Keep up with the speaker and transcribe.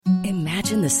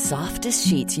Imagine the softest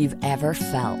sheets you've ever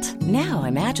felt. Now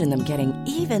imagine them getting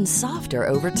even softer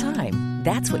over time.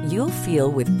 That's what you'll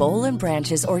feel with Boll &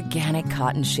 Branch's organic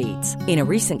cotton sheets. In a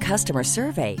recent customer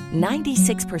survey,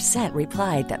 96%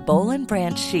 replied that Boll &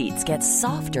 Branch sheets get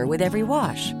softer with every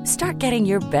wash. Start getting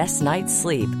your best night's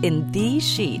sleep in these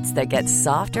sheets that get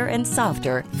softer and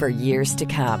softer for years to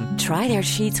come. Try their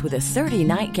sheets with a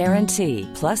 30-night guarantee.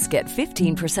 Plus, get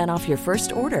 15% off your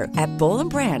first order at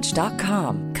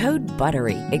bollandbranch.com. Code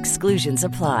BUTTERY. Exclusions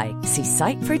apply. See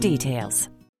site for details.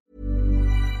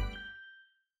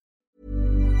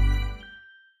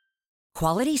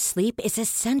 Quality sleep is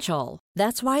essential.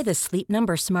 That's why the Sleep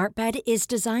Number Smart Bed is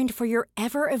designed for your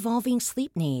ever-evolving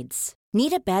sleep needs.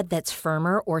 Need a bed that's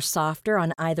firmer or softer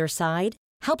on either side?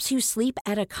 Helps you sleep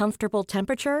at a comfortable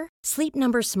temperature? Sleep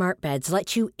Number Smart Beds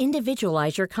let you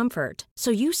individualize your comfort, so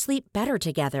you sleep better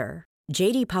together.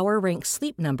 J.D. Power ranks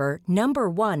Sleep Number number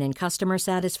 1 in customer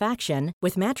satisfaction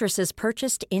with mattresses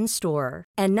purchased in-store.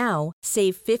 And now,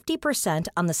 save 50%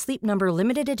 on the Sleep Number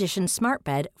Limited Edition Smart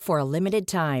Bed for a limited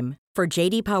time. For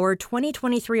J.D. Power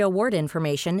 2023 award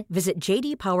information, visit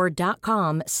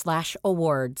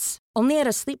jdpower.com/awards. Only at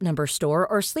a Sleep Number store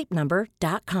or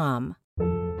sleepnumber.com.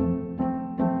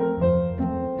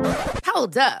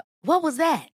 Hold up. What was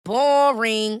that?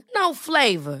 Boring. No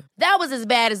flavor. That was as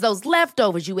bad as those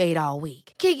leftovers you ate all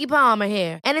week. Keke Palmer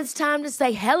here, and it's time to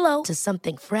say hello to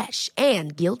something fresh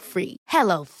and guilt-free.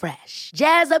 Hello Fresh.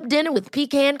 Jazz up dinner with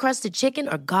pecan-crusted chicken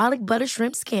or garlic butter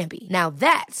shrimp scampi. Now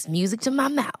that's music to my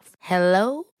mouth.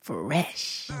 Hello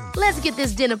Fresh. Let's get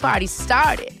this dinner party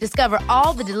started. Discover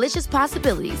all the delicious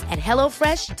possibilities at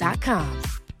hellofresh.com.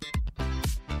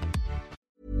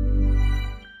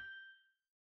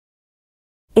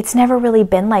 It's never really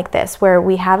been like this, where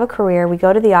we have a career, we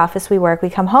go to the office, we work, we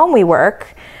come home, we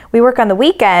work on the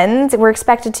weekends, we're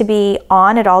expected to be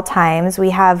on at all times. We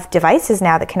have devices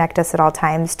now that connect us at all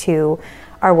times to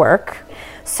our work.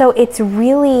 So it's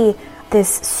really this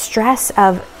stress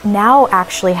of now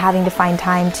actually having to find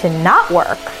time to not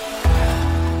work.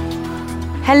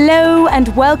 Hello and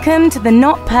welcome to the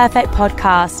Not Perfect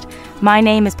podcast. My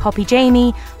name is Poppy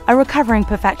Jamie, a recovering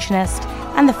perfectionist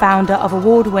and the founder of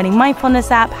award-winning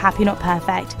mindfulness app Happy Not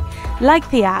Perfect.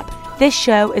 Like the app, this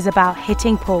show is about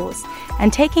hitting pause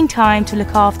and taking time to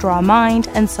look after our mind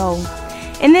and soul.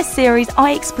 In this series,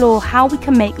 I explore how we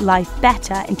can make life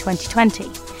better in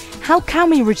 2020. How can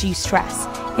we reduce stress,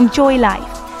 enjoy life,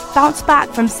 bounce back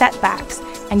from setbacks,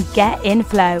 and get in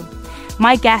flow?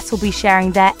 My guests will be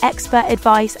sharing their expert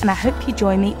advice, and I hope you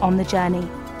join me on the journey.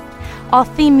 Our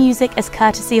theme music is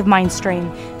courtesy of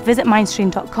Mindstream. Visit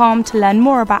mindstream.com to learn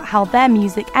more about how their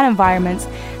music and environments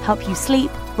help you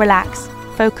sleep, relax,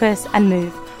 focus, and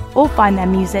move, or find their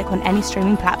music on any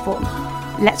streaming platform.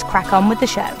 Let's crack on with the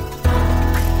show.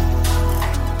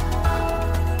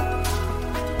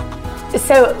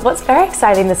 So what's very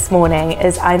exciting this morning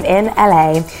is I'm in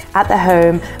LA at the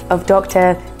home of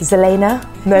Dr. Zelena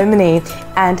Momeni,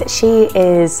 and she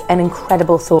is an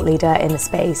incredible thought leader in the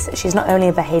space. She's not only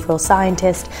a behavioral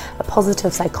scientist, a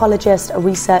positive psychologist, a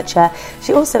researcher,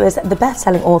 she also is the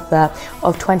best-selling author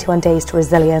of 21 Days to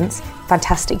Resilience,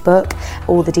 fantastic book.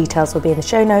 All the details will be in the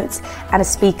show notes, and a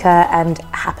speaker, and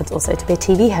happens also to be a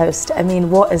TV host. I mean,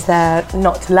 what is there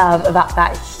not to love about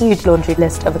that huge laundry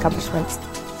list of accomplishments?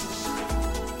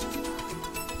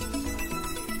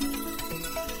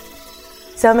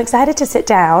 So I'm excited to sit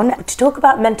down to talk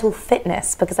about mental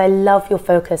fitness because I love your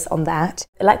focus on that.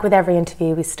 Like with every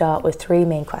interview, we start with 3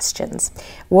 main questions.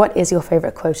 What is your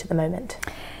favorite quote at the moment?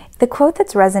 The quote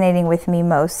that's resonating with me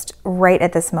most right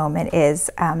at this moment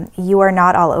is, you are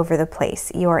not all over the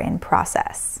place, you are in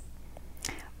process.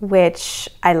 Which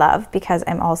I love because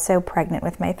I'm also pregnant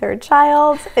with my 3rd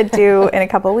child, due in a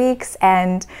couple weeks,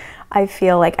 and I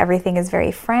feel like everything is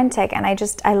very frantic, and I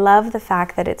love the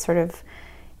fact that it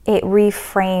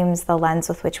reframes the lens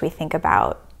with which we think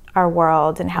about our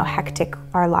world and how hectic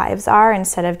our lives are.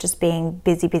 Instead of just being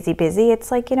busy, it's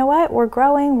like, you know what, we're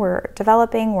growing, we're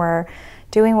developing, we're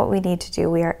doing what we need to do.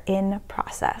 We are in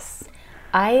process.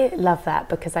 I love that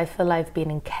because I feel I've been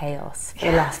in chaos for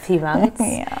the last few months.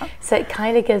 Yeah. So it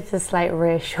kind of gives this like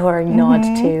reassuring nod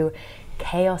to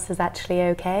chaos is actually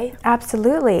okay.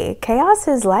 Absolutely. Chaos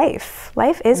is life.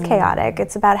 Life is chaotic.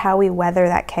 It's about how we weather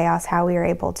that chaos, how we are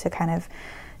able to kind of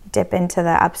dip into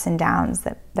the ups and downs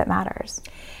that matters.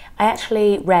 I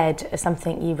actually read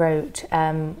something you wrote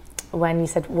when you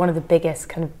said one of the biggest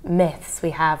kind of myths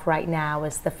we have right now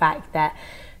is the fact that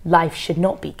life should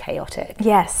not be chaotic.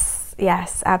 Yes,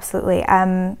 absolutely.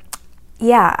 I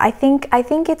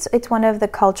think it's one of the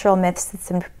cultural myths that's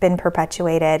been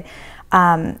perpetuated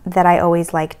that I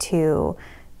always like to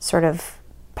sort of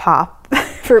pop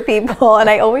for people, and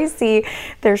I always see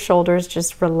their shoulders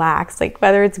just relax, like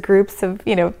whether it's groups of,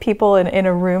 you know, people in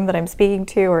a room that I'm speaking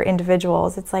to or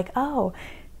individuals. It's like, oh,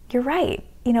 you're right.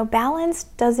 You know, balance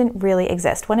doesn't really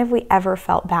exist. When have we ever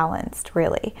felt balanced,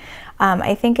 really?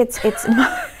 I think it's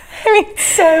I mean,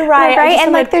 so right.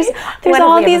 And like there's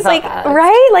all these like,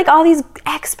 right? Like all these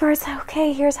experts,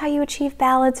 okay, here's how you achieve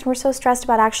balance. And we're so stressed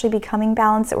about actually becoming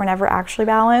balanced that we're never actually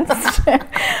balanced.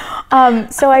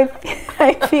 So I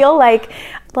feel like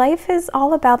life is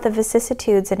all about the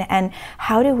vicissitudes and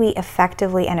how do we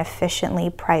effectively and efficiently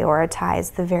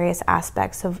prioritize the various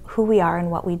aspects of who we are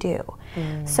and what we do.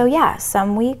 So yeah,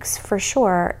 some weeks for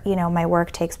sure, you know, my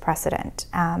work takes precedent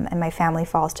and my family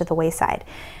falls to the wayside.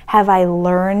 Have I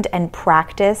learned and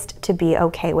practiced to be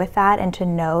okay with that and to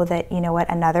know that, you know what,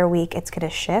 another week it's going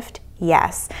to shift?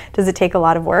 Yes. Does it take a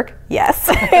lot of work? Yes.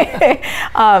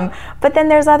 But then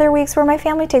there's other weeks where my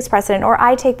family takes precedent or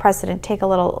I take precedent, take a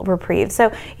little reprieve.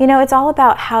 So, you know, it's all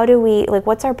about how do we, like,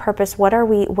 what's our purpose? What are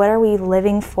we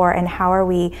living for? And how are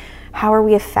we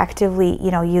effectively,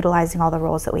 you know, utilizing all the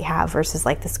roles that we have versus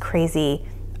like this crazy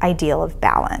ideal of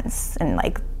balance and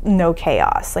like no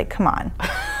chaos. Like, come on,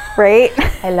 right?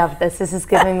 I love this. This is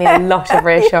giving me a lot of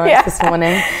reassurance this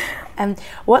morning.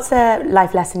 What's a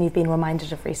life lesson you've been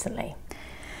reminded of recently?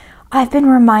 I've been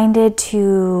reminded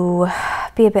to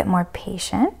be a bit more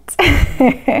patient.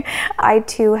 I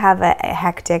too have a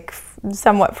hectic,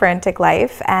 somewhat frantic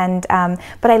life, and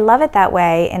but I love it that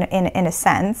way in a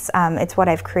sense. It's what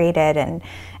I've created, and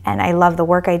I love the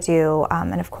work I do,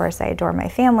 and of course I adore my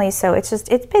family. So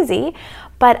it's busy,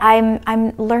 but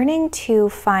I'm learning to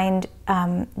find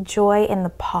joy in the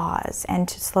pause and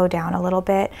to slow down a little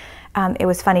bit. It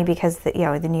was funny because the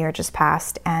new year just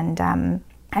passed, and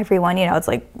everyone, you know, it's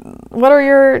like, what are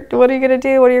you gonna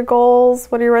do? What are your goals?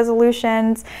 What are your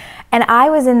resolutions? And I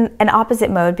was in an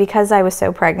opposite mode because I was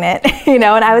so pregnant, you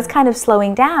know, and I was kind of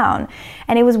slowing down.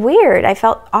 And it was weird. I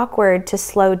felt awkward to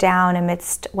slow down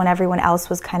amidst when everyone else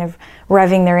was kind of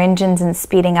revving their engines and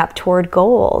speeding up toward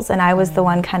goals. And I was the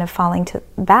one kind of falling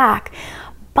back.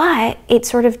 But it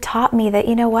sort of taught me that,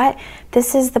 you know what,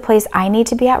 this is the place I need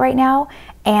to be at right now.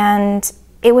 And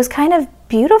it was kind of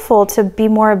beautiful to be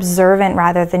more observant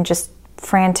rather than just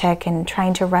frantic and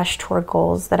trying to rush toward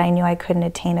goals that I knew I couldn't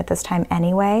attain at this time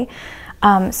anyway.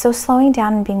 So slowing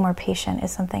down and being more patient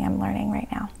is something I'm learning right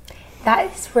now.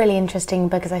 That is really interesting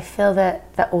because I feel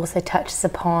that also touches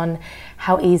upon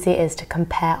how easy it is to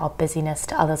compare our busyness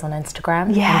to others on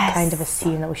Instagram. Yes. And kind of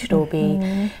assume that we should all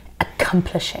be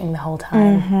accomplishing the whole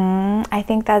time. I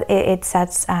think that it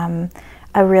sets a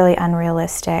really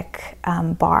unrealistic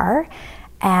bar.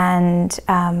 And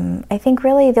I think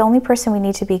really the only person we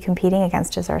need to be competing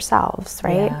against is ourselves,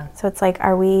 right? Yeah. So it's like,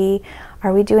 are we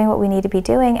doing what we need to be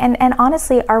doing? And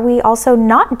honestly, are we also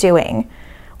not doing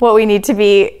what we need to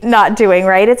be not doing,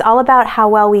 right? It's all about how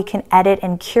well we can edit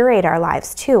and curate our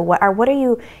lives too. What are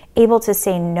you able to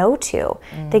say no to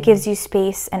that gives you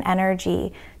space and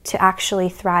energy to actually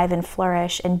thrive and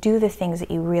flourish and do the things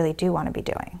that you really do want to be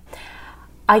doing?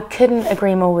 I couldn't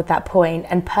agree more with that point.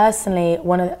 And personally,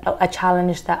 a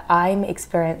challenge that I'm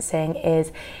experiencing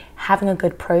is having a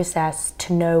good process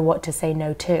to know what to say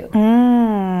no to.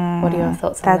 What are your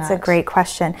thoughts on that? That's a great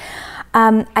question.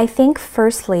 I think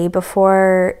firstly,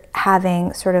 before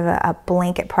having sort of a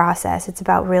blanket process, it's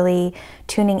about really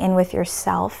tuning in with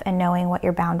yourself and knowing what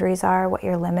your boundaries are, what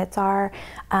your limits are,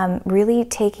 really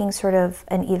taking sort of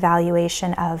an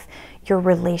evaluation of your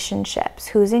relationships,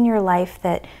 who's in your life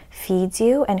that feeds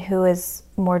you and who is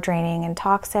more draining and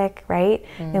toxic, right?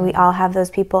 And we all have those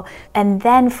people. And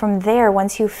then from there,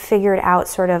 once you've figured out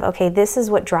sort of, okay, this is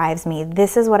what drives me,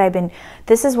 this is what I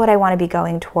want to be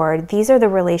going toward, these are the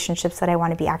relationships that I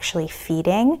want to be actually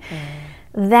feeding,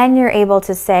 then you're able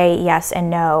to say yes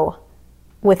and no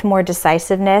with more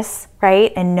decisiveness,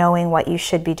 right? And knowing what you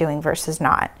should be doing versus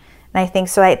not. And I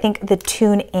think the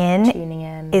tuning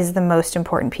in is the most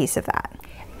important piece of that.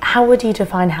 How would you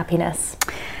define happiness?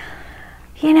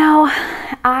 You know,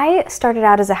 I started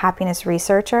out as a happiness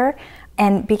researcher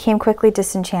and became quickly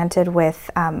disenchanted with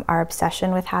our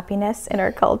obsession with happiness in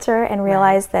our culture and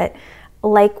realized that,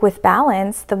 like with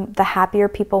balance, the happier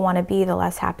people want to be, the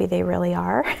less happy they really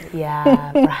are.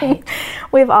 Yeah, right.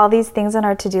 We have all these things on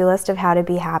our to-do list of how to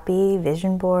be happy,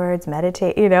 vision boards,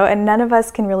 meditate, you know, and none of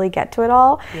us can really get to it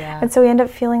all. Yeah. And so we end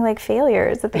up feeling like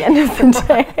failures at the end of the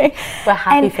day. We're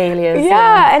happy failures.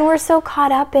 Yeah, and we're so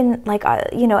caught up in like,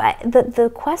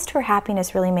 the quest for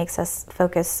happiness really makes us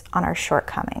focus on our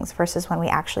shortcomings versus when we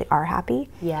actually are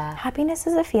happy. Yeah. Happiness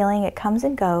is a feeling, it comes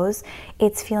and goes.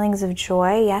 It's feelings of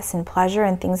joy, yes, and pleasure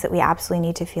and things that we absolutely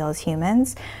need to feel as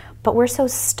humans. but we're so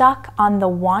stuck on the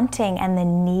wanting and the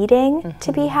needing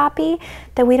to be happy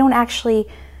that we don't actually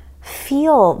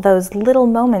feel those little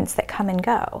moments that come and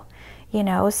go. You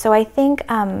know, so I think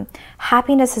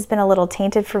happiness has been a little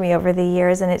tainted for me over the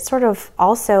years, and it sort of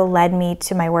also led me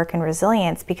to my work in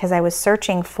resilience, because I was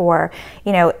searching for,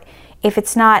 you know, if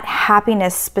it's not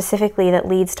happiness specifically that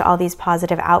leads to all these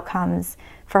positive outcomes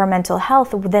for our mental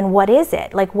health, then what is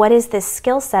it? Like, what is this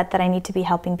skill set that I need to be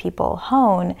helping people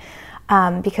hone?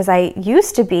 Because I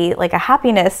used to be like a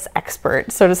happiness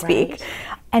expert, so to speak. Right.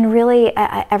 And really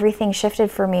everything shifted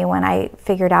for me when I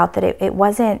figured out that it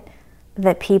wasn't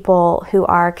that people who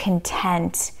are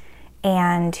content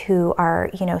and who are,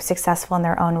 you know, successful in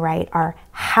their own right are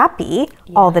happy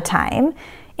all the time.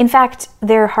 In fact,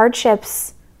 their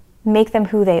hardships make them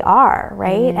who they are,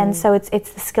 right? And so it's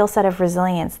the skill set of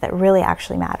resilience that really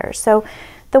actually matters. So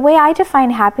the way I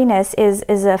define happiness is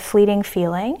a fleeting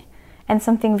feeling and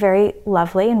something very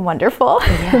lovely and wonderful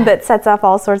that sets off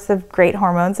all sorts of great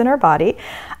hormones in our body,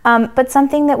 but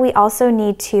something that we also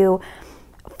need to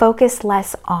focus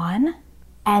less on,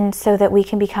 and so that we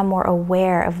can become more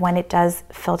aware of when it does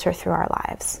filter through our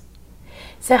lives.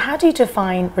 So how do you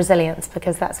define resilience?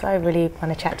 Because that's what I really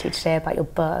want to chat to you today about your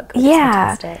book.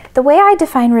 Fantastic. The way I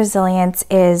define resilience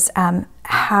is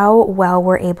how well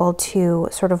we're able to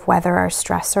sort of weather our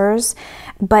stressors.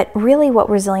 But really what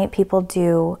resilient people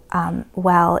do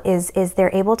well is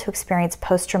they're able to experience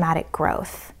post-traumatic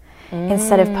growth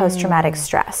instead of post-traumatic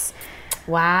stress.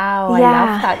 Wow, I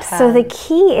love that term. So the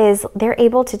key is they're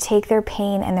able to take their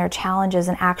pain and their challenges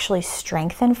and actually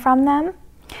strengthen from them.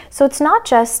 So it's not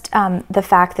just the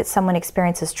fact that someone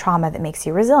experiences trauma that makes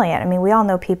you resilient. I mean, we all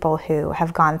know people who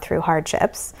have gone through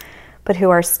hardships, but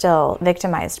who are still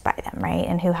victimized by them, right?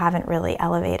 And who haven't really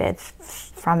elevated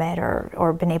from it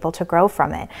or been able to grow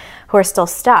from it, who are still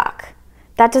stuck.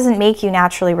 That doesn't make you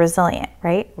naturally resilient,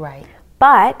 right? Right.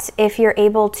 But if you're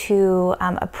able to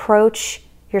approach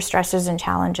your stressors and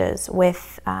challenges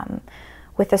with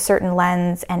a certain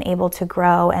lens and able to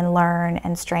grow and learn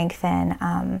and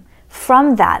strengthen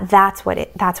from that, that's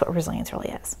what resilience really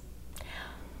is.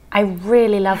 I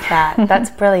really love that. That's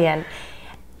brilliant.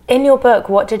 In your book,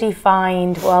 what did you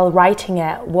find while writing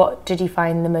it? What did you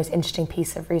find the most interesting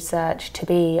piece of research to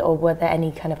be, or were there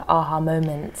any kind of aha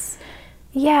moments?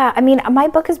 Yeah, I mean, my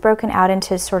book is broken out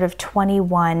into sort of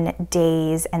 21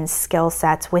 days and skill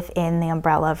sets within the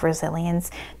umbrella of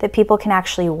resilience that people can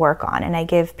actually work on. And I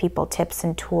give people tips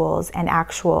and tools and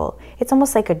it's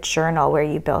almost like a journal where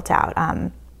you built out,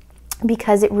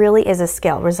 because it really is a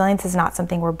skill. Resilience is not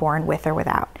something we're born with or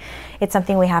without. It's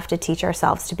something we have to teach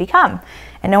ourselves to become.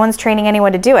 And no one's training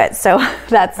anyone to do it. So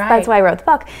that's why I wrote the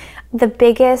book. The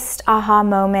biggest aha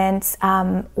moments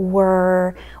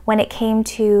were when it came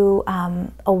to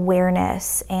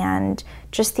awareness and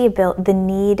just the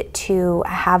need to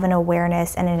have an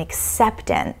awareness and an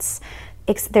acceptance.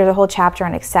 There's a whole chapter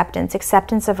on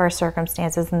acceptance of our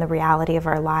circumstances and the reality of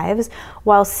our lives,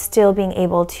 while still being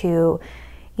able to,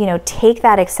 you know, take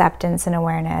that acceptance and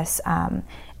awareness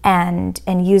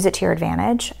and use it to your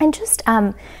advantage. And just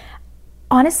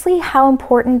honestly, how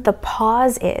important the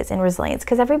pause is in resilience,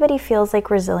 because everybody feels like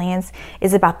resilience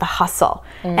is about the hustle.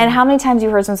 And how many times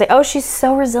you've heard someone say, oh, she's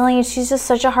so resilient, she's just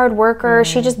such a hard worker,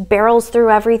 she just barrels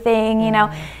through everything, you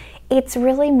know. It's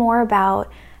really more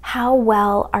about how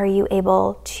well are you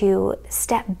able to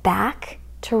step back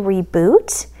to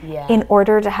reboot in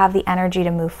order to have the energy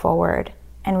to move forward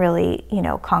and really, you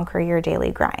know, conquer your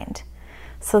daily grind.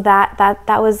 So that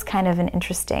was kind of an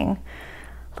interesting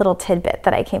little tidbit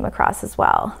that I came across as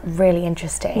well. Really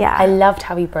interesting. Yeah. I loved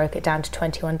how you broke it down to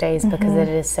 21 days because it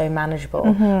is so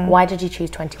manageable. Why did you choose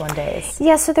 21 days?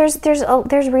 Yeah, so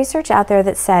there's research out there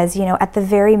that says, you know, at the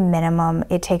very minimum,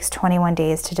 it takes 21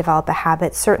 days to develop a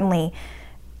habit. Certainly,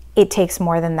 it takes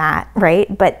more than that,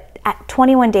 right? But at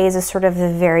 21 days is sort of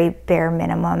the very bare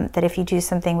minimum that if you do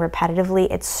something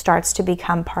repetitively, it starts to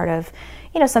become part of,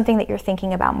 you know, something that you're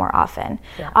thinking about more often.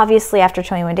 Yeah. Obviously, after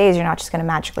 21 days, you're not just going to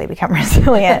magically become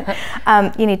resilient.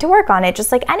 You need to work on it,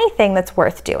 just like anything that's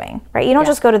worth doing, right? You don't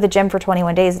just go to the gym for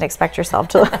 21 days and expect yourself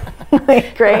to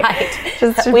look great.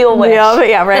 Right. We all wish.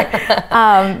 Yeah,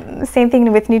 right. Same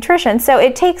thing with nutrition. So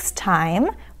it takes time,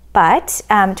 but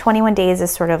 21 days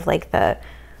is sort of like the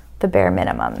bare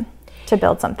minimum to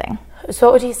build something. So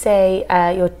what would you say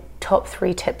your top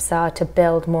 3 tips are to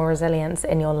build more resilience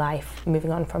in your life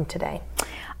moving on from today?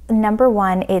 Number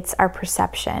 1, it's our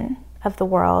perception of the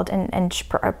world and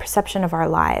our perception of our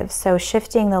lives. So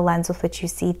shifting the lens with which you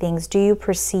see things. Do you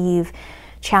perceive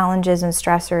challenges and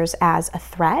stressors as a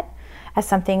threat, as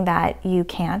something that you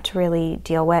can't really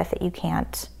deal with, that you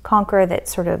can't conquer, that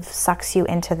sort of sucks you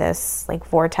into this like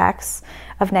vortex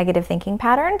of negative thinking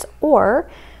patterns? Or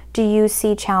do you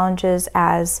see challenges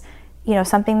as, you know,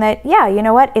 something that, yeah, you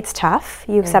know what, it's tough,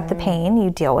 you accept the pain, you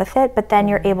deal with it, but then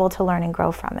you're able to learn and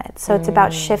grow from it. So it's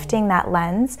about shifting that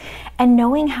lens and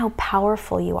knowing how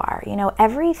powerful you are. You know,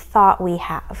 every thought we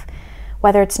have,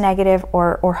 whether it's negative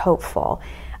or hopeful,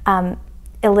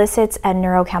 elicits a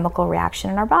neurochemical reaction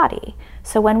in our body.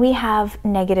 So when we have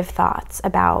negative thoughts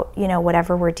about, you know,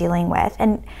 whatever we're dealing with,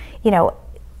 and, you know,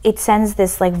 it sends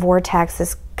this like vortex,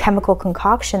 this chemical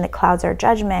concoction that clouds our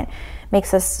judgment,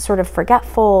 makes us sort of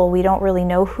forgetful. We don't really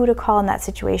know who to call in that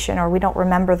situation, or we don't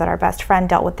remember that our best friend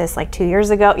dealt with this like 2 years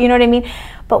ago. You know what I mean?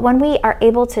 But when we are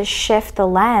able to shift the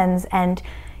lens and,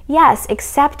 yes,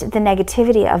 accept the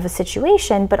negativity of a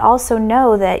situation, but also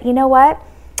know that, you know what,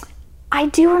 I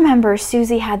do remember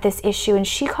Susie had this issue and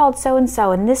she called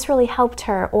so-and-so and this really helped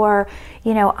her. Or,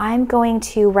 you know, I'm going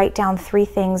to write down 3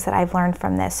 things that I've learned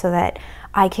from this so that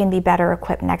I can be better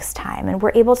equipped next time. And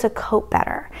we're able to cope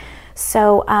better.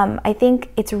 So I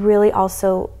think it's really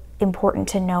also important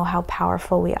to know how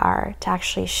powerful we are to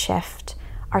actually shift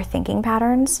our thinking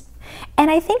patterns.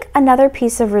 And I think another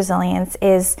piece of resilience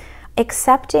is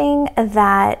accepting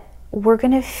that we're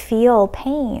going to feel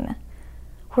pain.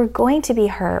 We're going to be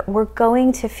hurt. We're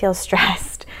going to feel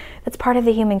stressed. That's part of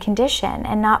the human condition,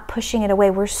 and not pushing it away.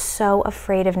 We're so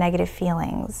afraid of negative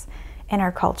feelings in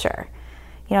our culture.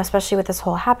 You know, especially with this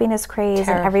whole happiness craze.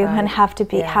 Terrified. And everyone have to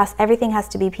be everything has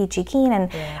to be peachy keen,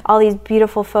 and all these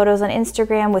beautiful photos on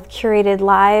Instagram with curated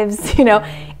lives. You know,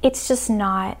 it's just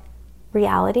not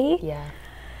reality. Yeah.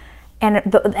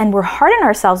 And we're hard on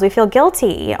ourselves. We feel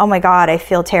guilty. Oh my God, I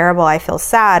feel terrible. I feel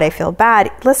sad. I feel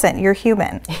bad. Listen, you're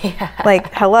human. Yeah.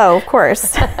 Like, hello, of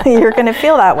course, you're going to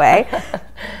feel that way.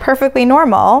 Perfectly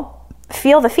normal.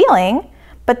 Feel the feeling.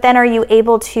 But then are you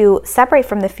able to separate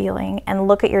from the feeling and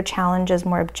look at your challenges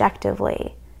more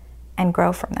objectively and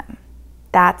grow from them?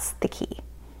 That's the key.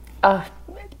 Oh,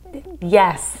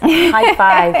 yes. High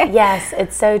five. Yes,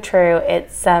 it's so true.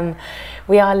 It's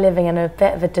we are living in a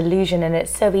bit of a delusion, and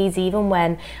it's so easy, even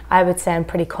when I would say I'm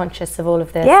pretty conscious of all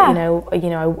of this. Yeah. You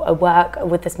know, I work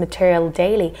with this material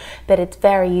daily, but it's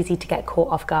very easy to get caught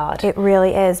off guard. It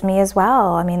really is. Me as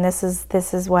well. I mean, this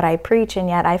is what I preach, and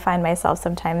yet I find myself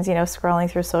sometimes, you know, scrolling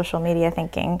through social media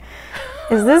thinking,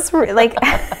 is this like,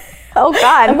 oh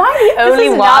God, am I the only one?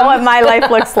 This is not what my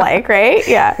life looks like, right?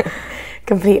 Yeah.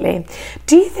 Completely.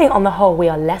 Do you think on the whole we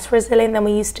are less resilient than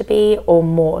we used to be, or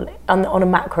more on a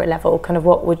macro level? Kind of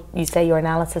what would you say your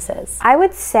analysis is? I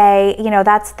would say, you know,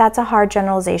 that's a hard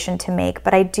generalization to make,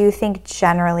 but I do think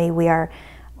generally we are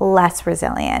less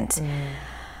resilient.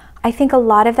 I think a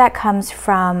lot of that comes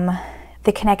from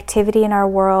the connectivity in our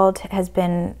world has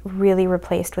been really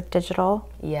replaced with digital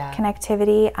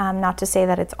connectivity. Not to say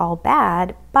that it's all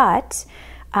bad, but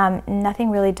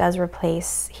nothing really does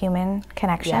replace human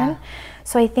connection. Yeah.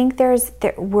 So I think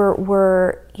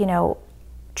we're you know,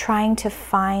 trying to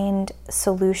find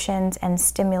solutions and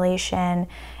stimulation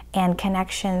and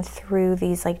connection through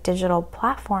these like digital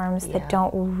platforms that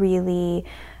don't really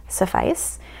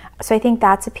suffice. So I think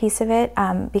that's a piece of it,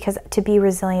 because to be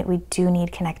resilient, we do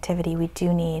need connectivity. We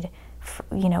do need,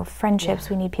 you know, friendships.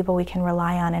 We need people we can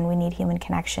rely on, and we need human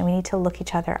connection. We need to look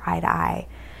each other eye to eye.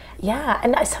 Yeah,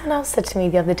 and someone else said to me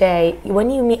the other day, when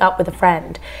you meet up with a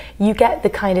friend, you get the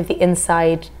kind of the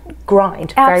inside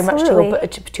grind. Absolutely. Very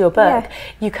much to a book. Yeah.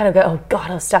 You kind of go, oh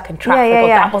God, I was stuck in traffic, or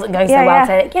that wasn't going so well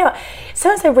today. You know,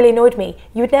 so-and-so really annoyed me.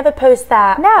 You would never post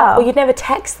that, or you'd never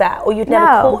text that, or you'd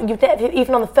never call,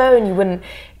 even on the phone, you wouldn't.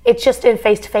 It's just in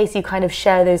face-to-face you kind of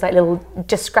share those like little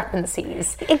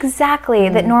discrepancies. Exactly,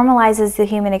 that normalizes the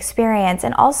human experience.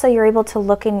 And also you're able to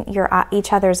look in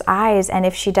each other's eyes, and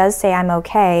if she does say I'm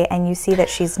okay and you see that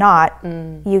she's not,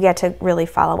 you get to really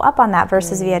follow up on that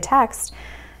versus via text.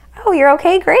 Oh, you're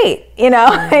okay, great, you know,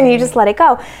 and you just let it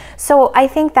go. So I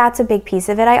think that's a big piece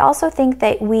of it. I also think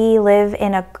that we live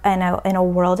in a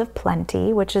world of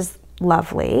plenty, which is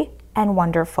lovely and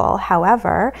wonderful.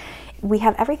 However, we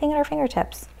have everything at our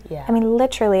fingertips. Yeah. I mean,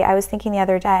 literally, I was thinking the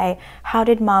other day, how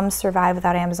did moms survive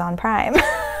without Amazon Prime?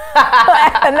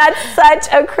 And that's such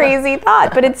a crazy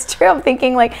thought, but it's true. I'm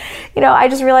thinking like, you know, I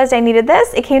just realized I needed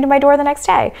this. It came to my door the next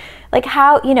day. Like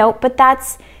how, you know, but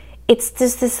it's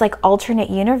just this like alternate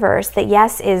universe that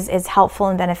yes, is helpful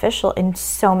and beneficial in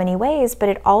so many ways, but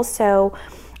it also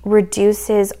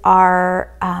reduces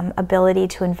our ability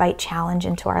to invite challenge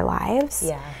into our lives.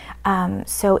 Yeah.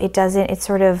 So it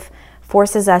sort of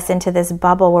forces us into this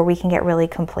bubble where we can get really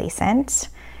complacent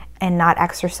not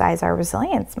exercise our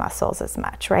resilience muscles as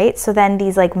much, right? So then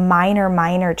these like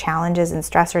minor challenges and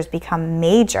stressors become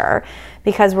major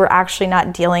because we're actually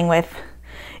not dealing with,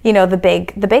 you know, the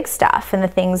big stuff and the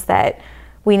things that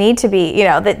we need to be, you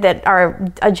know, that our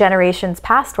generations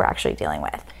past were actually dealing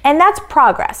with. And that's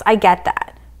progress. I get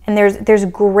that. And there's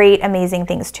great, amazing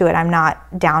things to it. I'm not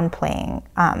downplaying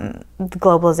the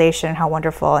globalization and how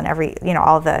wonderful and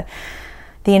all the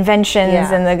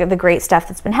inventions and the great stuff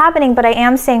that's been happening. But I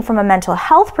am saying from a mental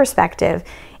health perspective,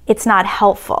 it's not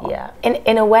helpful. Yeah.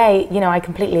 In a way, you know, I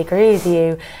completely agree with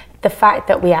you. The fact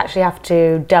that we actually have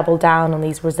to double down on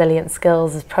these resilient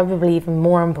skills is probably even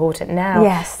more important now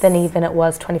than even it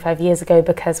was 25 years ago,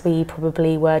 because we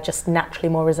probably were just naturally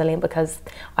more resilient because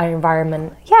our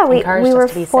environment encouraged we were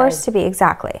us to be forced so. to be,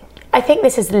 exactly. I think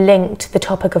this is linked to the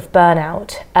topic of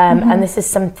burnout, and this is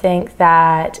something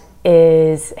that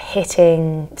is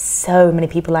hitting so many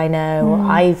people I know.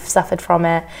 I've suffered from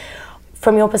it.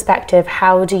 From your perspective,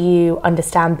 how do you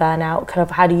understand burnout? Kind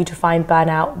of how do you define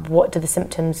burnout? What do the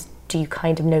symptoms do you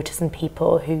kind of notice in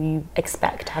people who you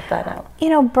expect to have burnout? You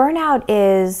know, burnout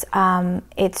is,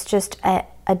 it's just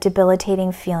a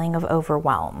debilitating feeling of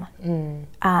overwhelm.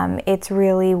 It's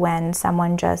really when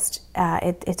someone just,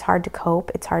 it's hard to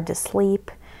cope, it's hard to sleep,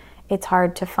 it's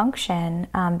hard to function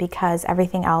because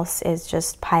everything else is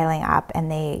just piling up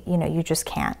and you just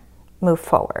can't move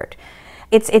forward.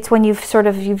 It's when you've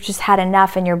just had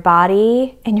enough and your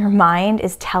body and your mind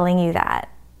is telling you that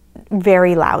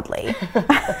very loudly.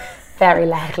 Very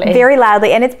loudly. Very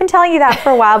loudly. And it's been telling you that for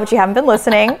a while, but you haven't been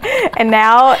listening. And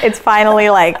now it's finally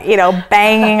like, you know,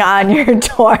 banging on your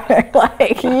door.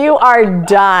 Like, you are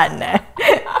done.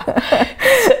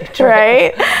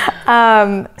 Right?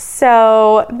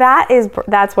 So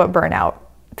that's what burnout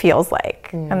feels like.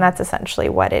 And that's essentially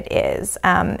what it is.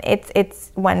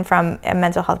 It's when, from a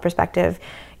mental health perspective,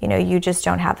 you know, you just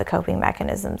don't have the coping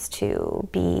mechanisms to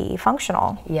be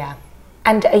functional. Yeah.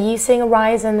 And are you seeing a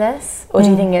rise in this, or do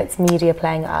you think it's media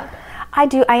playing up? I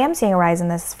am seeing a rise in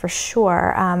this for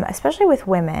sure, especially with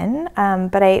women,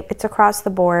 but it's across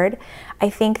the board. I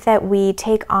think that we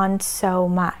take on so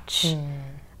much,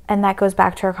 and that goes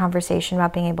back to our conversation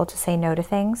about being able to say no to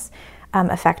things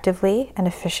effectively and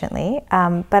efficiently.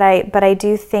 But I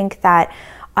do think that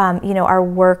you know, our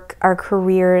work, our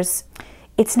careers,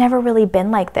 it's never really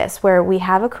been like this, where we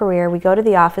have a career, we go to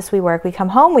the office, we work, we come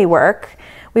home, we work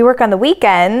on the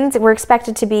weekends, we're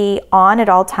expected to be on at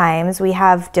all times. We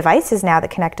have devices now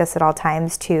that connect us at all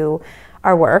times to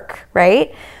our work,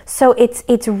 right? So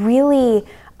it's really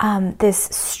this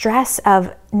stress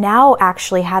of now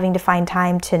actually having to find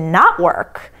time to not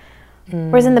work.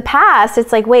 Whereas in the past,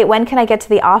 it's like, wait, when can I get to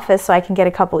the office so I can get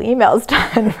a couple emails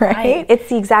done, right? It's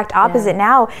the exact opposite.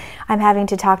 Now I'm having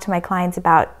to talk to my clients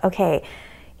about, okay,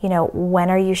 you know, when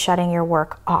are you shutting your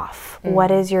work off? What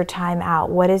is your time out?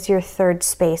 What is your third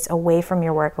space away from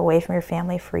your work, away from your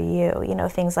family for you? You know,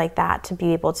 things like that, to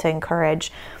be able to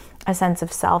encourage a sense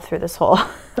of self through this whole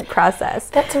process.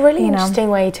 That's a really interesting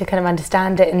way to kind of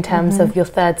understand it in terms of your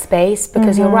third space,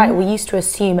 because you're right, we used to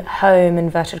assume home,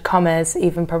 inverted commas,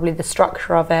 even probably the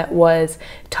structure of it was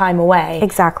time away.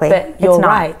 Exactly. But you're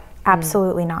right.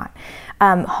 Absolutely not.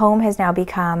 Home has now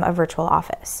become a virtual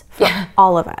office for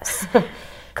all of us.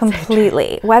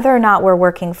 Completely. Whether or not we're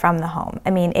working from the home. I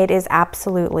mean, it is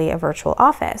absolutely a virtual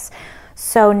office.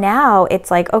 So now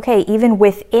it's like, okay, even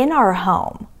within our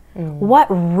home, what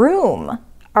room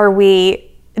are we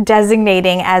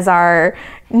designating as our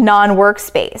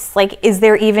non-workspace? Like, is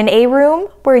there even a room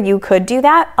where you could do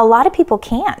that? A lot of people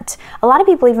can't. A lot of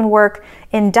people even work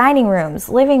in dining rooms,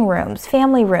 living rooms,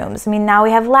 family rooms. I mean, now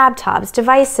we have laptops,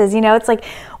 devices, you know, it's like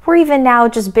we're even now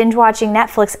just binge watching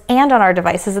Netflix and on our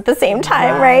devices at the same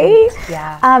time, right?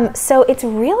 Yeah. So it's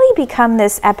really become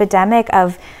this epidemic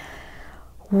of,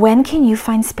 when can you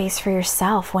find space for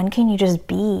yourself? When can you just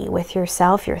be with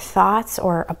yourself, your thoughts,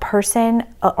 or a person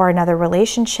or another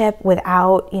relationship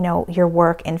without, you know, your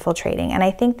work infiltrating? And I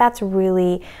think that's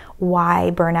really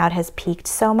why burnout has peaked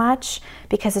so much,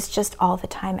 because it's just all the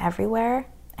time everywhere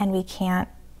and we can't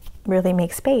really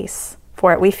make space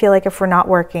for it. We feel like if we're not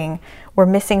working, we're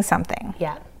missing something.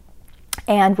 Yeah.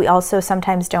 And we also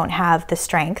sometimes don't have the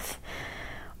strength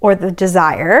or the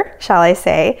desire, shall I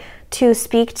say, to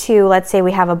speak to, let's say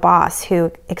we have a boss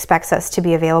who expects us to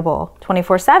be available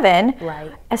 24/7.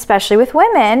 Right. Especially with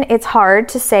women, it's hard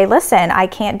to say, listen, I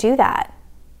can't do that.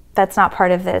 That's not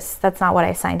part of this. That's not what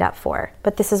I signed up for.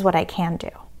 But this is what I can do.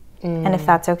 And if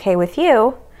that's okay with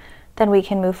you, then we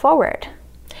can move forward.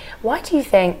 Why do you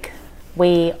think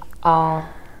we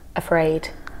are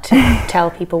afraid to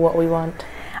tell people what we want?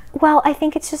 Well, I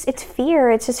think it's fear.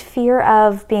 It's just fear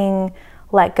of being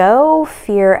let go,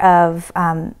 fear of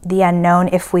the unknown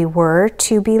if we were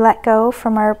to be let go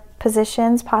from our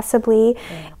positions, possibly.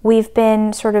 We've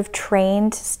been sort of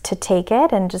trained to take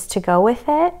it and just to go with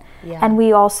it. And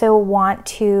we also want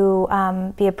to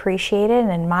be appreciated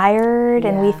and admired,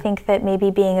 and we think that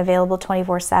maybe being available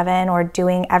 24/7 or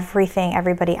doing everything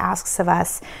everybody asks of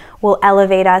us will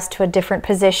elevate us to a different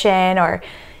position, or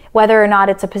whether or not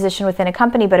it's a position within a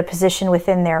company, but a position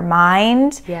within their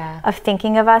mind of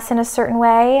thinking of us in a certain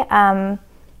way.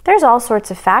 There's all sorts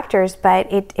of factors,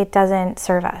 but it doesn't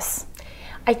serve us.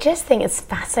 I just think it's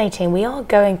fascinating. We are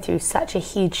going through such a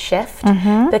huge shift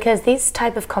because these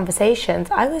type of conversations,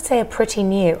 I would say, are pretty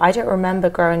new. I don't remember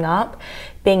growing up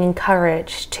being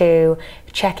encouraged to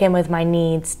check in with my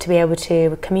needs, to be able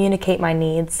to communicate my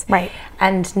needs. Right.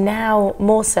 And now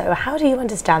more so. How do you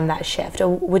understand that shift? Or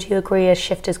would you agree a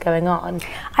shift is going on?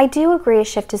 I do agree a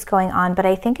shift is going on, but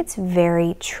I think it's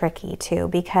very tricky too,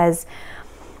 because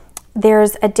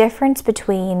there's a difference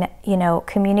between,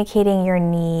 communicating your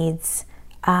needs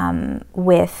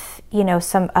with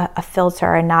a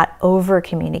filter and not over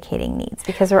communicating needs,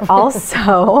 because we're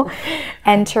also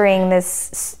entering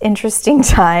this interesting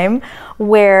time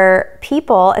where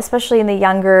people, especially in the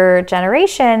younger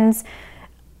generations,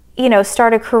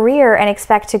 start a career and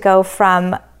expect to go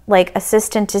from like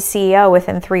assistant to CEO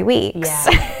within 3 weeks.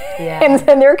 And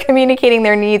then they're communicating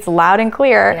their needs loud and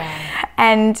clear.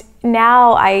 And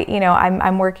now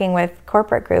I'm working with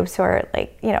corporate groups who are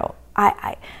like,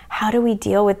 how do we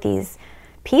deal with these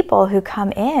people who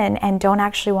come in and don't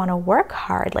actually want to work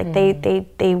hard? Like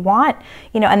they want,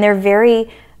 and they're very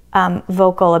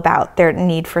vocal about their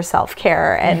need for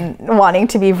self-care and wanting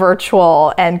to be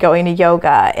virtual and going to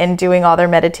yoga and doing all their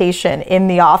meditation in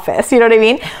the office. You know what I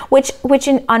mean? Which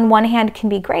on one hand can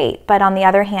be great, but on the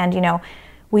other hand,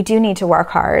 we do need to work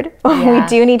hard. We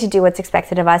do need to do what's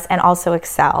expected of us and also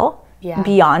excel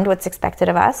beyond what's expected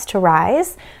of us to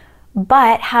rise.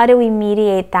 But how do we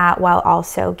mediate that while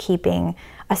also keeping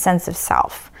a sense of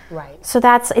self? Right. So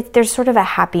there's sort of a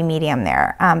happy medium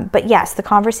there. But yes, the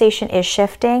conversation is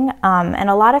shifting, and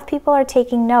a lot of people are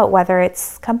taking note, whether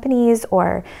it's companies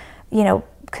or,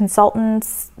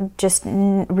 consultants just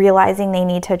realizing they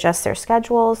need to adjust their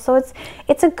schedules. So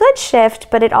it's a good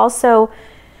shift, but it also,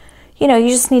 you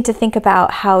just need to think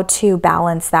about how to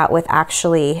balance that with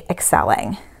actually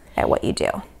excelling at what you do.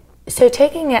 So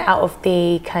taking it out of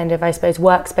the kind of, I suppose,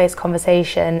 workspace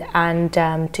conversation and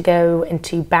to go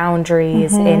into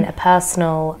boundaries in a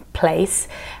personal place,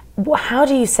 how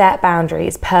do you set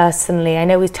boundaries personally? I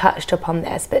know we've touched upon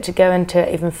this, but to go into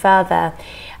it even further,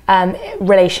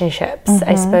 relationships,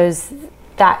 I suppose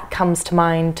that comes to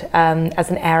mind as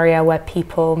an area where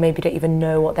people maybe don't even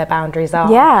know what their boundaries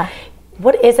are. Yeah.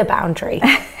 What is a boundary?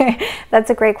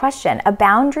 That's a great question. A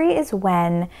boundary is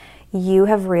when you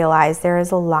have realized there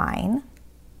is a line,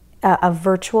 a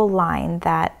virtual line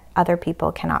that other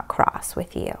people cannot cross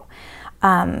with you.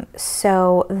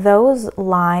 So those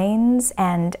lines,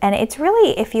 and it's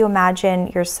really, if you imagine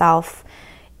yourself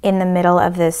in the middle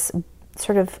of this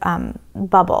sort of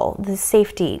bubble, the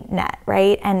safety net,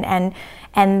 right?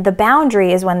 And the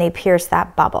boundary is when they pierce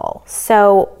that bubble.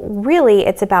 So really,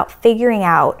 it's about figuring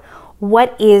out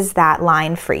what is that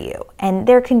line for you? And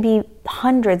there can be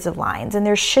hundreds of lines, and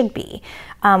there should be.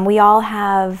 We all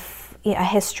have a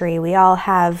history, we all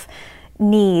have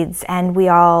needs, and we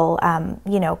all,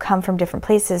 come from different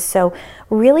places. So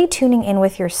really tuning in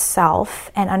with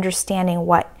yourself and understanding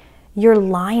what your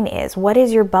line is. What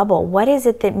is your bubble? What is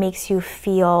it that makes you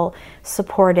feel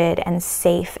supported and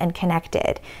safe and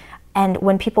connected? And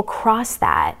when people cross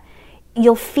that,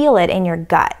 you'll feel it in your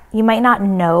gut. You might not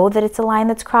know that it's a line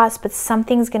that's crossed, but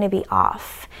something's going to be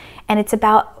off. And it's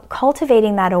about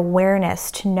cultivating that awareness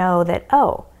to know that,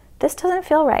 oh, this doesn't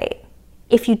feel right.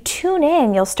 If you tune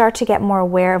in, you'll start to get more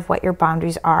aware of what your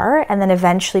boundaries are, and then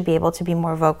eventually be able to be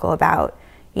more vocal about,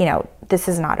 this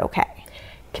is not okay.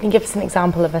 Can you give us an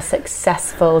example of a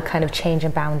successful kind of change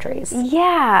in boundaries?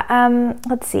 Yeah,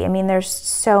 let's see. I mean, there's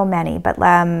so many, but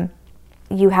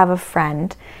you have a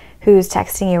friend who's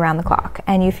texting you around the clock,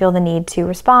 and you feel the need to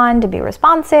respond, to be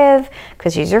responsive,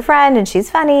 because she's your friend and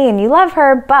she's funny and you love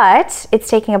her, but it's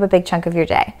taking up a big chunk of your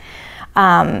day.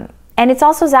 And it's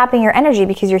also zapping your energy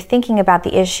because you're thinking about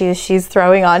the issues she's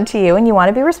throwing onto you and you want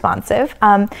to be responsive.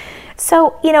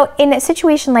 So, in a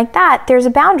situation like that, there's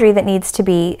a boundary that needs to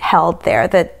be held there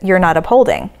that you're not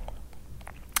upholding.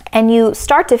 And you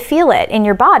start to feel it in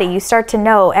your body. You start to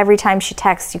know every time she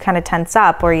texts, you kind of tense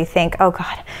up, or you think, oh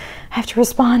God, I have to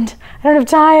respond. I don't have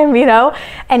time,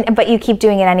 but you keep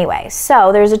doing it anyway.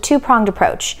 So there's a two-pronged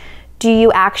approach. Do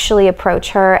you actually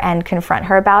approach her and confront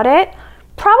her about it?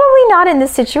 Probably not in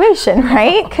this situation,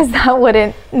 right? Because that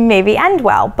wouldn't maybe end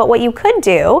well. But what you could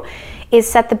do is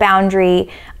set the boundary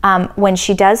when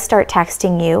she does start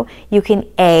texting you. You can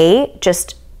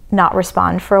just not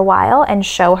respond for a while and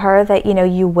show her that, you know,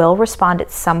 you will respond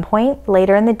at some point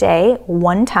later in the day,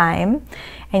 one time,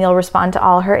 and you'll respond to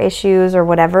all her issues or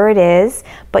whatever it is,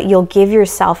 but you'll give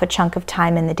yourself a chunk of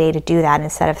time in the day to do that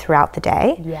instead of throughout the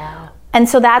day. Yeah. And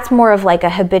so that's more of like a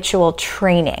habitual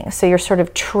training. So you're sort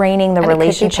of training the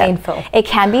relationship. It could be painful. It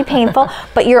can be painful,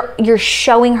 but you're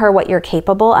showing her what you're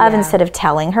capable of instead of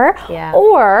telling her. Yeah.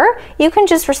 Or you can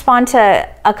just respond to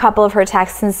a couple of her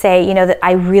texts and say, you know, that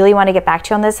I really want to get back to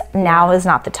you on this. Now is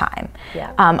not the time.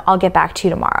 Yeah. I'll get back to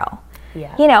you tomorrow.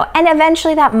 Yeah. You know, and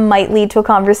eventually that might lead to a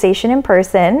conversation in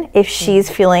person if she's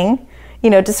feeling, you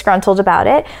know, disgruntled about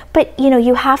it. But, you know,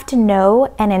 you have to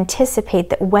know and anticipate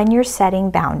that when you're setting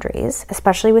boundaries,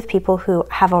 especially with people who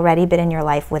have already been in your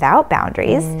life without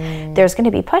boundaries, there's going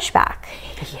to be pushback.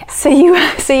 Yeah. So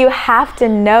you have to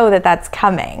know that that's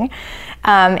coming,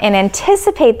 and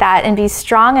anticipate that and be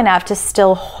strong enough to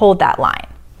still hold that line.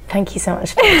 Thank you so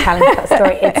much for telling us that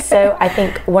story. It's so, I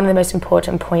think one of the most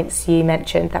important points you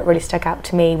mentioned that really stuck out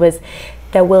to me was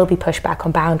there will be pushback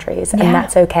on boundaries, and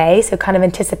that's okay. So kind of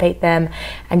anticipate them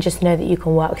and just know that you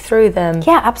can work through them.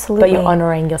 Yeah, absolutely. But you're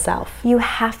honoring yourself. You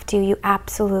have to. You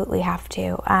absolutely have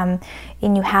to. And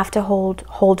you have to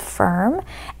hold firm.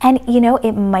 And, you know,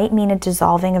 it might mean a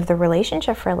dissolving of the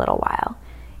relationship for a little while,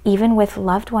 even with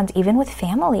loved ones, even with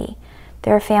family.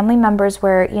 There are family members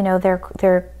where, you know,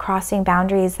 they're crossing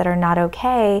boundaries that are not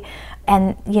okay,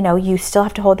 and, you know, you still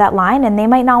have to hold that line, and they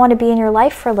might not want to be in your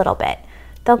life for a little bit.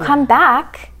 They'll come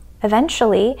back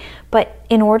eventually, but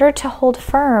in order to hold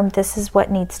firm, this is what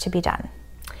needs to be done.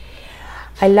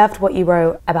 I loved what you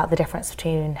wrote about the difference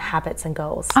between habits and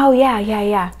goals. Oh,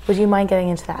 yeah. Would you mind going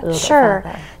into that a little bit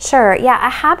further? Sure. Yeah, a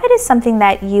habit is something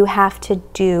that you have to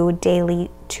do daily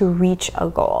to reach a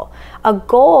goal. A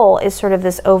goal is sort of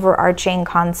this overarching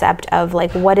concept of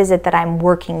like, what is it that I'm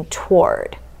working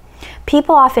toward?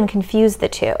 People often confuse the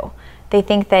two. They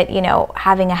think that, you know,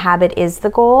 having a habit is the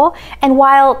goal. And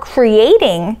while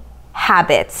creating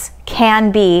habits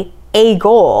can be a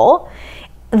goal,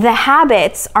 the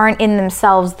habits aren't in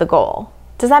themselves the goal.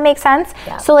 Does that make sense?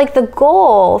 Yeah. So like the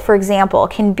goal, for example,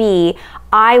 can be,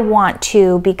 I want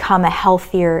to become a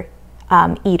healthier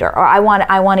eater, or I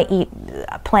want to eat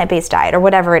a plant-based diet, or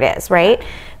whatever it is, right?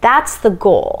 That's the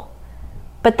goal.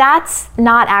 But that's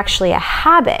not actually a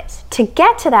habit. To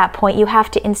get to that point, you have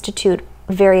to institute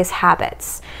various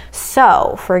habits.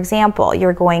 So, for example,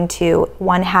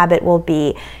 one habit will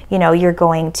be, you know, you're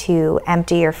going to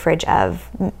empty your fridge of,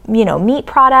 you know, meat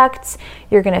products.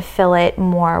 You're going to fill it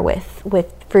more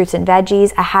with fruits and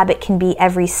veggies. A habit can be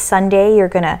every Sunday you're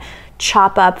going to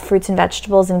chop up fruits and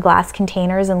vegetables in glass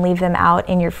containers and leave them out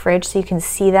in your fridge so you can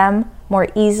see them more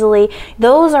easily.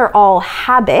 Those are all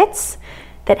habits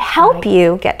that help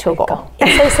you get to a goal.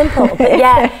 It's so simple. But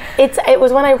yeah, it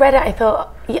was when I read it, I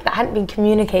thought, that hadn't been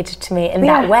communicated to me in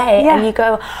that way. Yeah. And you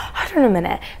go, hold on a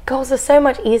minute, goals are so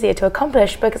much easier to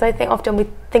accomplish, because I think often we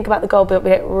think about the goal, but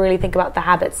we don't really think about the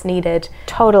habits nedeed.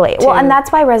 Totally. Well, and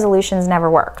that's why resolutions never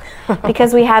work,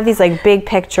 because we have these like big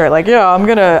picture, like, I'm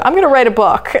gonna write a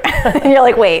book. And you're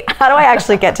like, wait, how do I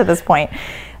actually get to this point?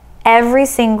 Every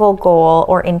single goal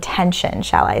or intention,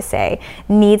 shall I say,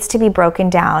 needs to be broken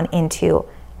down into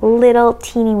little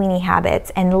teeny weeny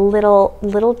habits and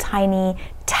little tiny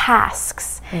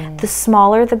tasks. The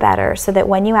smaller the better, so that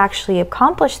when you actually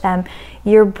accomplish them,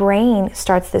 your brain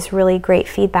starts this really great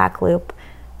feedback loop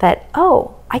that,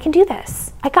 oh, I can do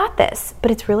this, I got this, but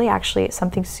it's really actually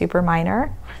something super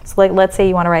minor. So like, let's say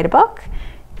you want to write a book.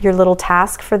 Your little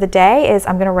task for the day is,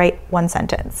 I'm going to write one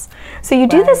sentence. So you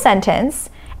do the sentence,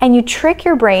 and you trick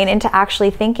your brain into actually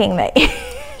thinking that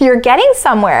you're getting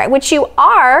somewhere, which you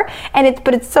are,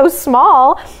 but it's so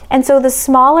small. And so the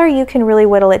smaller you can really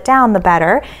whittle it down, the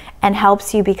better, and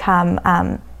helps you become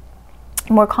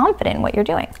more confident in what you're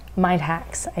doing. Mind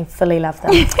hacks, I fully love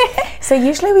them. So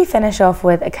usually we finish off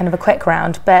with a kind of a quick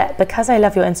round, but because I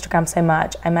love your Instagram so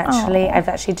much, I've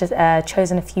actually just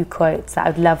chosen a few quotes that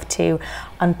I'd love to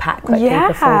unpack quickly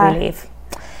before we leave.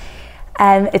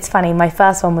 It's funny, my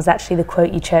first one was actually the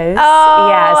quote you chose. Oh,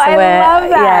 yeah, so I love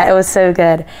that. Yeah, it was so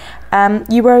good.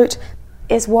 You wrote,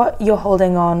 is what you're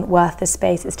holding on worth the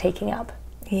space it's taking up?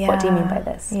 Yeah. What do you mean by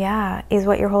this? Yeah, is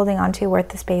what you're holding on to worth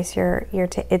the space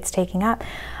it's taking up?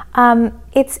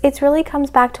 It's really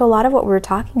comes back to a lot of what we were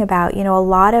talking about. You know, a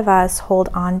lot of us hold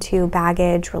on to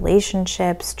baggage,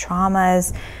 relationships,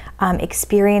 traumas,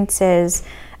 experiences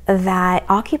that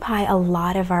occupy a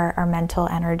lot of our mental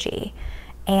energy.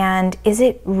 And is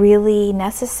it really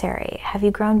necessary? Have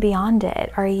you grown beyond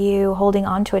it? Are you holding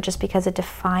on to it just because it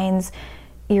defines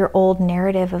your old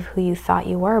narrative of who you thought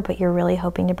you were, but you're really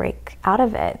hoping to break out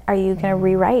of it? Are you going to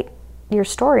rewrite your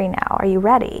story now? Are you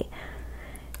ready?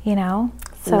 You know?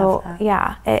 So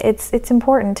yeah, it's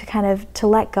important to kind of to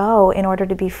let go in order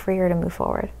to be freer to move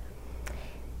forward.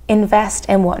 Invest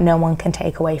in what no one can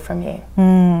take away from you.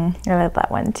 I like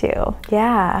that one too.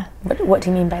 Yeah. What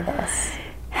do you mean by this?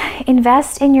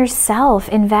 Invest in yourself,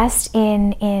 invest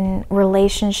in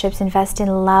relationships, invest in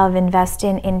love, invest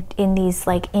in these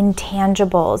like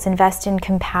intangibles, invest in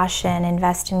compassion,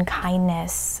 invest in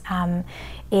kindness,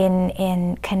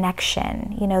 in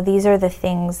connection. You know, these are the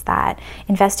things that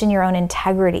invest in your own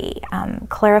integrity,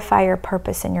 clarify your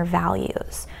purpose and your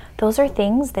values. Those are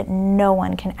things that no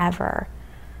one can ever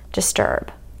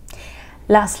disturb.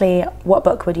 Lastly, what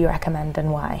book would you recommend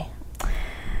and why?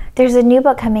 There's a new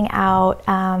book coming out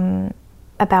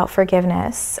about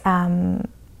forgiveness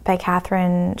by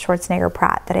Katherine Schwarzenegger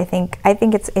Pratt that I think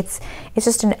it's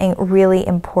just a really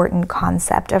important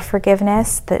concept of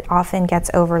forgiveness that often gets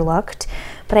overlooked.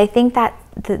 But I think that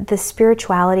the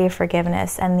spirituality of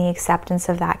forgiveness and the acceptance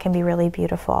of that can be really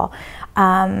beautiful.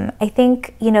 I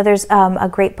think, you know, there's a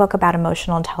great book about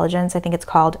emotional intelligence. I think it's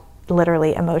called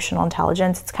literally Emotional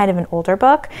Intelligence. It's kind of an older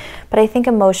book, but I think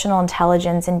emotional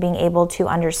intelligence and being able to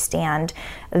understand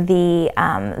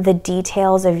the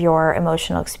details of your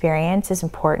emotional experience is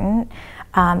important.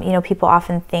 You know, people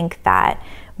often think that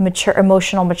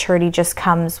emotional maturity just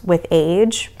comes with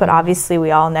age, but obviously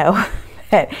we all know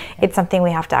that it's something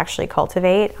we have to actually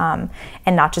cultivate, and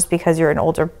not just because you're an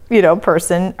older, you know,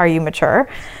 person are you mature.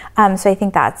 So I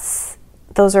think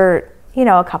those are, you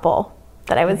know, a couple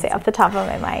that I would say off the top of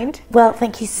my mind. Well,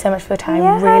 thank you so much for your time.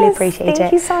 Yes, really appreciate it.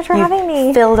 Thank you so much for having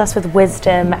me. Filled us with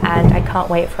wisdom, and I can't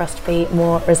wait for us to be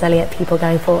more resilient people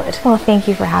going forward. Well, thank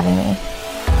you for having me.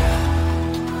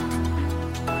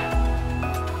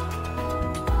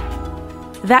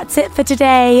 That's it for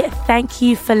today. Thank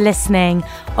you for listening.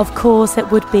 Of course,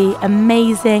 it would be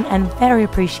amazing and very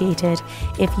appreciated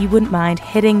if you wouldn't mind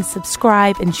hitting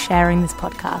subscribe and sharing this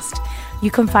podcast. You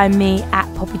can find me at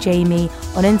Poppy Jamie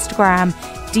on Instagram.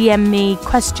 DM me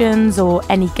questions or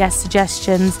any guest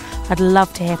suggestions. I'd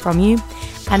love to hear from you.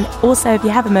 And also, if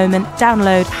you have a moment,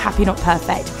 download Happy Not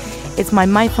Perfect. It's my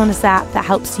mindfulness app that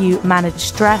helps you manage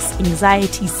stress,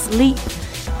 anxiety, sleep,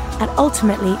 and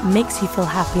ultimately makes you feel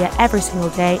happier every single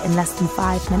day in less than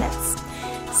 5 minutes.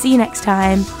 See you next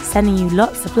time. Sending you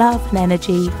lots of love and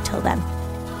energy. Till then.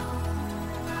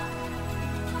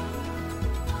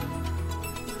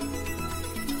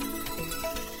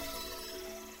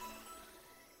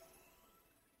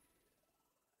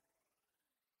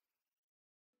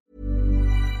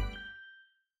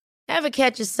 Ever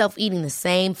catch yourself eating the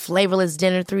same flavorless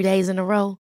dinner 3 days in a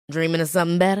row? Dreaming of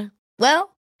something better?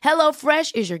 Well,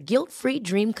 HelloFresh is your guilt-free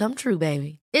dream come true,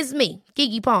 baby. It's me,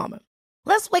 Keke Palmer.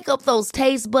 Let's wake up those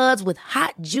taste buds with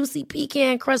hot, juicy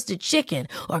pecan-crusted chicken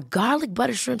or garlic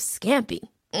butter shrimp scampi.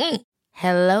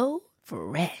 Hello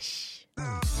Fresh.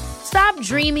 Stop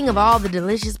dreaming of all the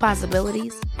delicious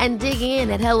possibilities and dig in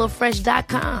at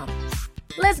HelloFresh.com.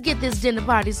 Let's get this dinner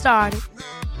party started.